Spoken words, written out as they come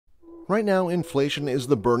Right now, inflation is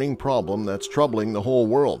the burning problem that's troubling the whole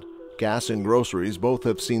world. Gas and groceries both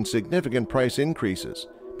have seen significant price increases.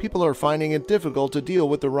 People are finding it difficult to deal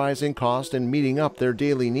with the rising cost and meeting up their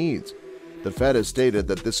daily needs. The Fed has stated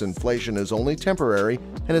that this inflation is only temporary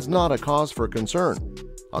and is not a cause for concern.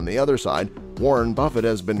 On the other side, Warren Buffett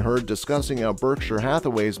has been heard discussing how Berkshire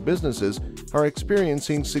Hathaway's businesses are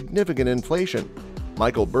experiencing significant inflation.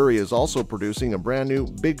 Michael Burry is also producing a brand new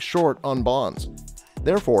Big Short on bonds.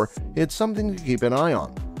 Therefore, it's something to keep an eye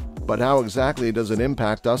on. But how exactly does it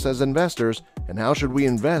impact us as investors, and how should we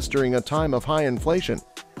invest during a time of high inflation?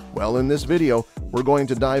 Well, in this video, we're going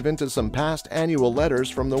to dive into some past annual letters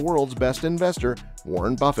from the world's best investor,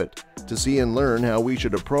 Warren Buffett, to see and learn how we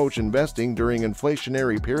should approach investing during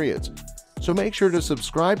inflationary periods. So make sure to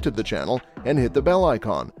subscribe to the channel and hit the bell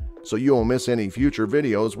icon, so you won't miss any future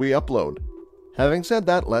videos we upload. Having said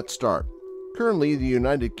that, let's start. Currently, the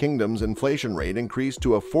United Kingdom's inflation rate increased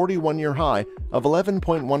to a 41-year high of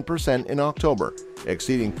 11.1% in October,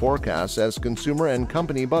 exceeding forecasts as consumer and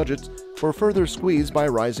company budgets were further squeezed by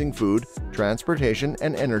rising food, transportation,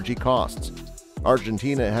 and energy costs.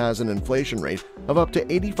 Argentina has an inflation rate of up to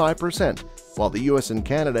 85%, while the US and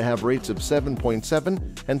Canada have rates of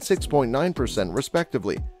 7.7% and 6.9%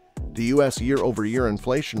 respectively. The U.S. year-over-year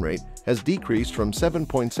inflation rate has decreased from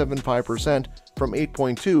 7.75% from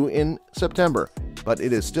 8.2% in September, but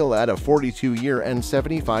it is still at a 42-year and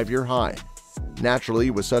 75-year high. Naturally,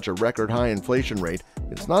 with such a record-high inflation rate,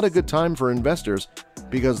 it's not a good time for investors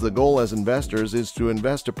because the goal as investors is to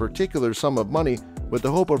invest a particular sum of money with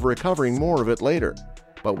the hope of recovering more of it later.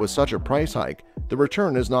 But with such a price hike, the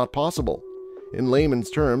return is not possible. In layman's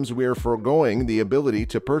terms, we are foregoing the ability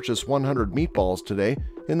to purchase 100 meatballs today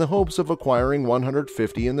in the hopes of acquiring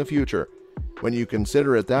 150 in the future. When you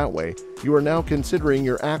consider it that way, you are now considering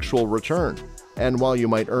your actual return. And while you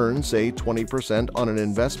might earn, say, 20% on an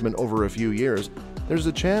investment over a few years, there's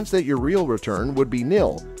a chance that your real return would be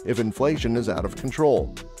nil if inflation is out of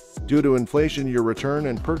control. Due to inflation, your return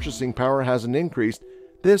and purchasing power hasn't increased.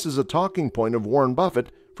 This is a talking point of Warren Buffett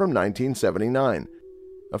from 1979.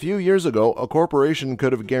 A few years ago, a corporation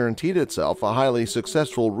could have guaranteed itself a highly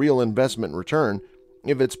successful real investment return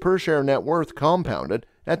if its per-share net worth compounded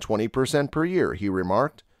at 20% per year, he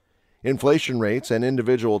remarked. Inflation rates and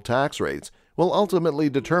individual tax rates will ultimately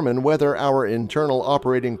determine whether our internal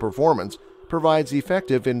operating performance provides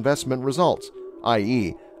effective investment results,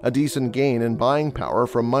 i.e., a decent gain in buying power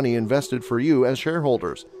from money invested for you as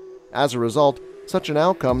shareholders. As a result, such an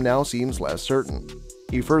outcome now seems less certain.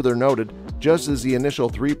 He further noted, just as the initial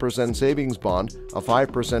 3% savings bond, a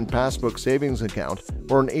 5% passbook savings account,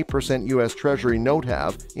 or an 8% U.S. Treasury note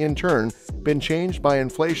have, in turn, been changed by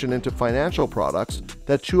inflation into financial products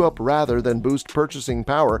that chew up rather than boost purchasing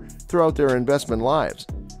power throughout their investment lives.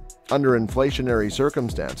 Under inflationary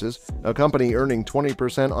circumstances, a company earning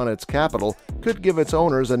 20% on its capital could give its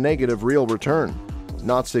owners a negative real return,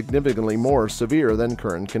 not significantly more severe than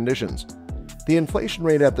current conditions. The inflation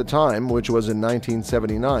rate at the time, which was in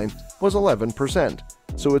 1979, was 11%,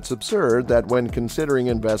 so it's absurd that when considering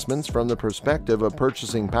investments from the perspective of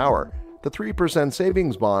purchasing power, the 3%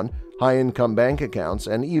 savings bond, high-income bank accounts,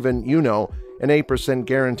 and even, an 8%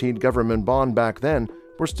 guaranteed government bond back then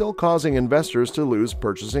were still causing investors to lose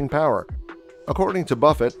purchasing power. According to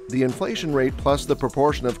Buffett, the inflation rate plus the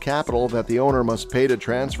proportion of capital that the owner must pay to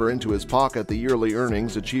transfer into his pocket the yearly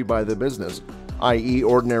earnings achieved by the business, i.e.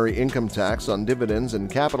 ordinary income tax on dividends and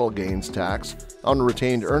capital gains tax on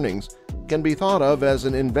retained earnings, can be thought of as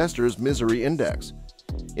an investor's misery index.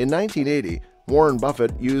 In 1980, Warren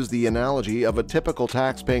Buffett used the analogy of a typical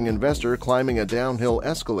tax-paying investor climbing a downhill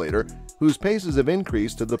escalator whose paces have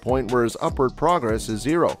increased to the point where his upward progress is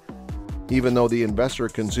zero. Even though the investor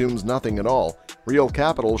consumes nothing at all, real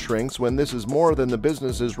capital shrinks when this is more than the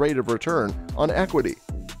business's rate of return on equity.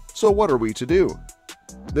 So what are we to do?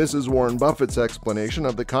 This is Warren Buffett's explanation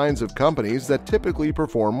of the kinds of companies that typically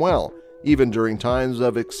perform well, even during times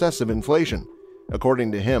of excessive inflation.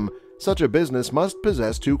 According to him, such a business must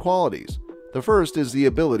possess two qualities. The first is the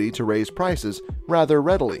ability to raise prices rather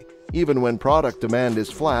readily, even when product demand is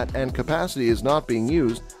flat and capacity is not being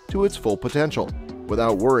used to its full potential,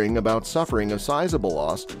 without worrying about suffering a sizable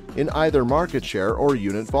loss in either market share or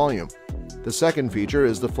unit volume. The second feature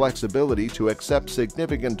is the flexibility to accept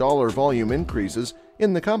significant dollar volume increases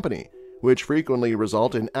in the company, which frequently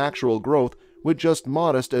result in actual growth with just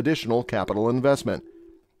modest additional capital investment.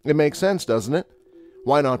 It makes sense, doesn't it?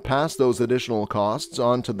 Why not pass those additional costs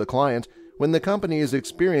on to the client when the company is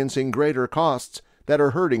experiencing greater costs that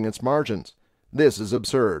are hurting its margins? This is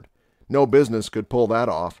absurd. No business could pull that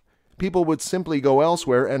off. People would simply go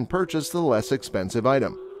elsewhere and purchase the less expensive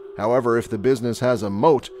item. However, if the business has a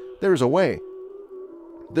moat, There's a way.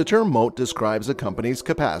 The term moat describes a company's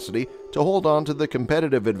capacity to hold on to the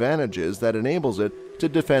competitive advantages that enables it to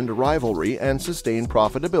defend rivalry and sustain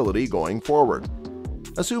profitability going forward.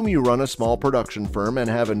 Assume you run a small production firm and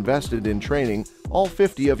have invested in training all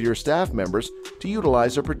 50 of your staff members to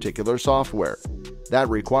utilize a particular software. That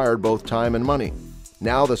required both time and money.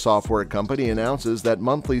 Now the software company announces that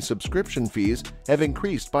monthly subscription fees have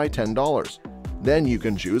increased by $10. Then you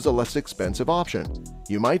can choose a less expensive option.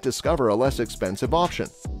 You might discover a less expensive option.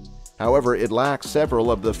 However, it lacks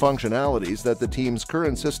several of the functionalities that the team's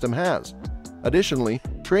current system has. Additionally,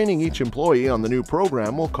 training each employee on the new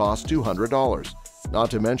program will cost $200, not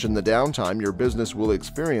to mention the downtime your business will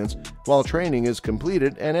experience while training is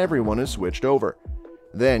completed and everyone is switched over.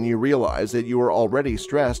 Then you realize that you are already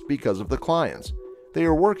stressed because of the clients. They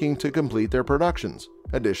are working to complete their productions.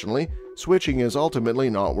 Additionally, switching is ultimately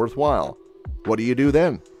not worthwhile. What do you do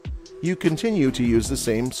then? You continue to use the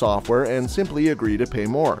same software and simply agree to pay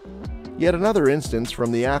more. Yet another instance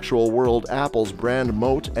from the actual world. Apple's brand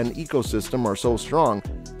moat and ecosystem are so strong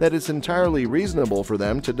that it's entirely reasonable for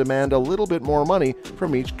them to demand a little bit more money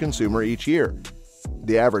from each consumer each year.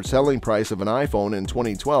 The average selling price of an iPhone in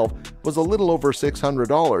 2012 was a little over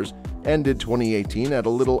 $600, ended 2018 at a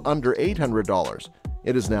little under $800.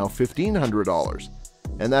 It is now $1,500.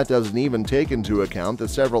 And that doesn't even take into account the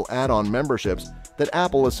several add-on memberships that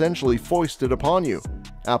Apple essentially foisted upon you.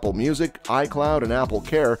 Apple Music, iCloud, and Apple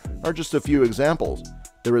Care are just a few examples.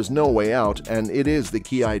 There is no way out, and it is the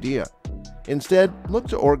key idea. Instead, look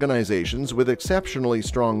to organizations with exceptionally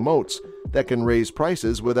strong moats that can raise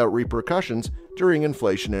prices without repercussions during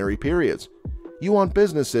inflationary periods. You want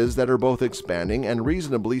businesses that are both expanding and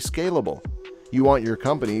reasonably scalable. You want your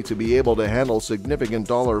company to be able to handle significant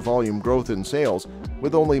dollar volume growth in sales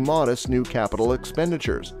with only modest new capital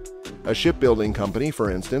expenditures. A shipbuilding company, for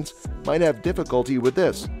instance, might have difficulty with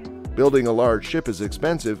this. Building a large ship is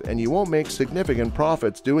expensive and you won't make significant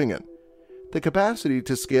profits doing it. The capacity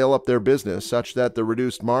to scale up their business such that the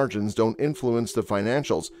reduced margins don't influence the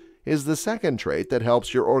financials is the second trait that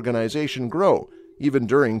helps your organization grow, even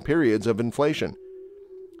during periods of inflation.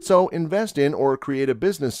 So invest in or create a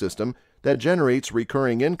business system that generates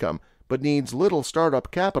recurring income but needs little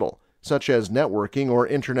startup capital, such as networking or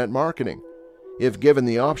internet marketing. If given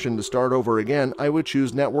the option to start over again, I would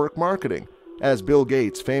choose network marketing, as Bill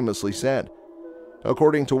Gates famously said.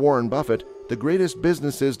 According to Warren Buffett, the greatest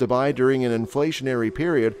businesses to buy during an inflationary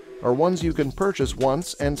period are ones you can purchase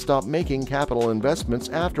once and stop making capital investments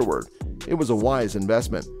afterward. It was a wise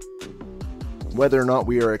investment. Whether or not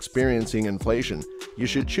we are experiencing inflation, you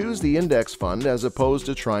should choose the index fund as opposed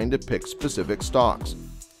to trying to pick specific stocks.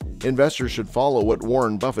 Investors should follow what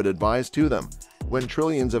Warren Buffett advised to them. When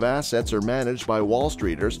trillions of assets are managed by Wall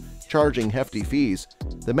Streeters charging hefty fees,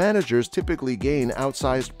 the managers typically gain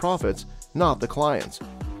outsized profits, not the clients.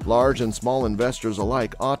 Large and small investors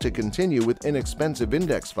alike ought to continue with inexpensive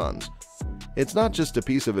index funds. It's not just a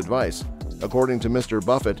piece of advice. According to Mr.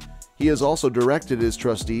 Buffett, he has also directed his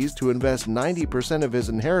trustees to invest 90% of his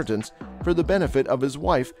inheritance for the benefit of his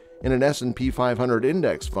wife in an S&P 500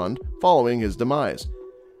 index fund following his demise.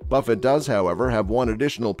 Buffett does, however, have one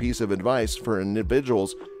additional piece of advice for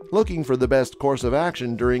individuals looking for the best course of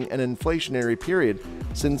action during an inflationary period,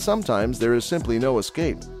 since sometimes there is simply no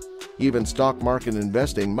escape. Even stock market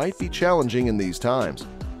investing might be challenging in these times.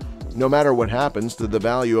 No matter what happens to the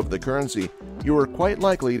value of the currency, you are quite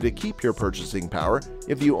likely to keep your purchasing power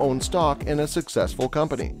if you own stock in a successful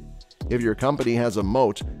company. If your company has a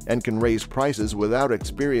moat and can raise prices without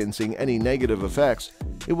experiencing any negative effects,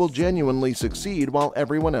 it will genuinely succeed while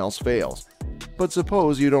everyone else fails. But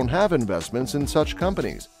suppose you don't have investments in such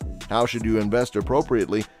companies. How should you invest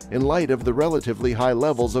appropriately in light of the relatively high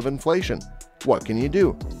levels of inflation? What can you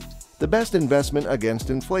do? The best investment against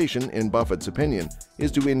inflation, in Buffett's opinion,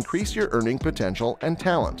 is to increase your earning potential and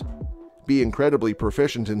talent. Be incredibly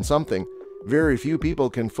proficient in something. Very few people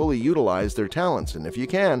can fully utilize their talents, and if you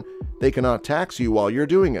can, they cannot tax you while you're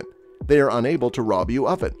doing it. They are unable to rob you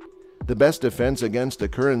of it. The best defense against a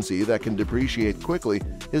currency that can depreciate quickly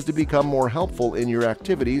is to become more helpful in your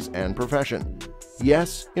activities and profession.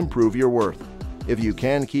 Yes, improve your worth. If you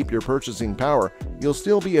can keep your purchasing power, you'll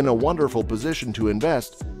still be in a wonderful position to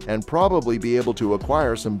invest and probably be able to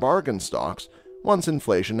acquire some bargain stocks once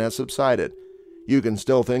inflation has subsided. You can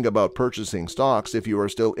still think about purchasing stocks if you are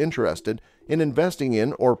still interested in investing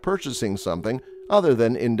in or purchasing something other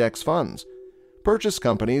than index funds. Purchase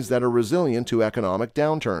companies that are resilient to economic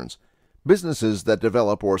downturns. Businesses that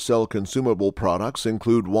develop or sell consumable products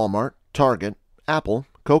include Walmart, Target, Apple,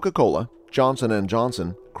 Coca-Cola, Johnson &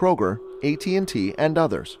 Johnson, Kroger, AT&T, and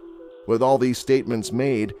others. With all these statements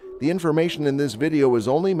made, The information in this video is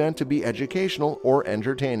only meant to be educational or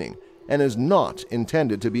entertaining and is not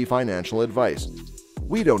intended to be financial advice.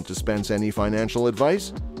 We don't dispense any financial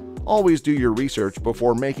advice. Always do your research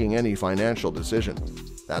before making any financial decision.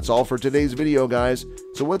 That's all for today's video, guys.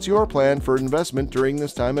 So what's your plan for investment during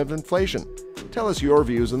this time of inflation? Tell us your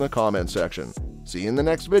views in the comment section. See you in the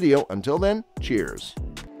next video. Until then, cheers.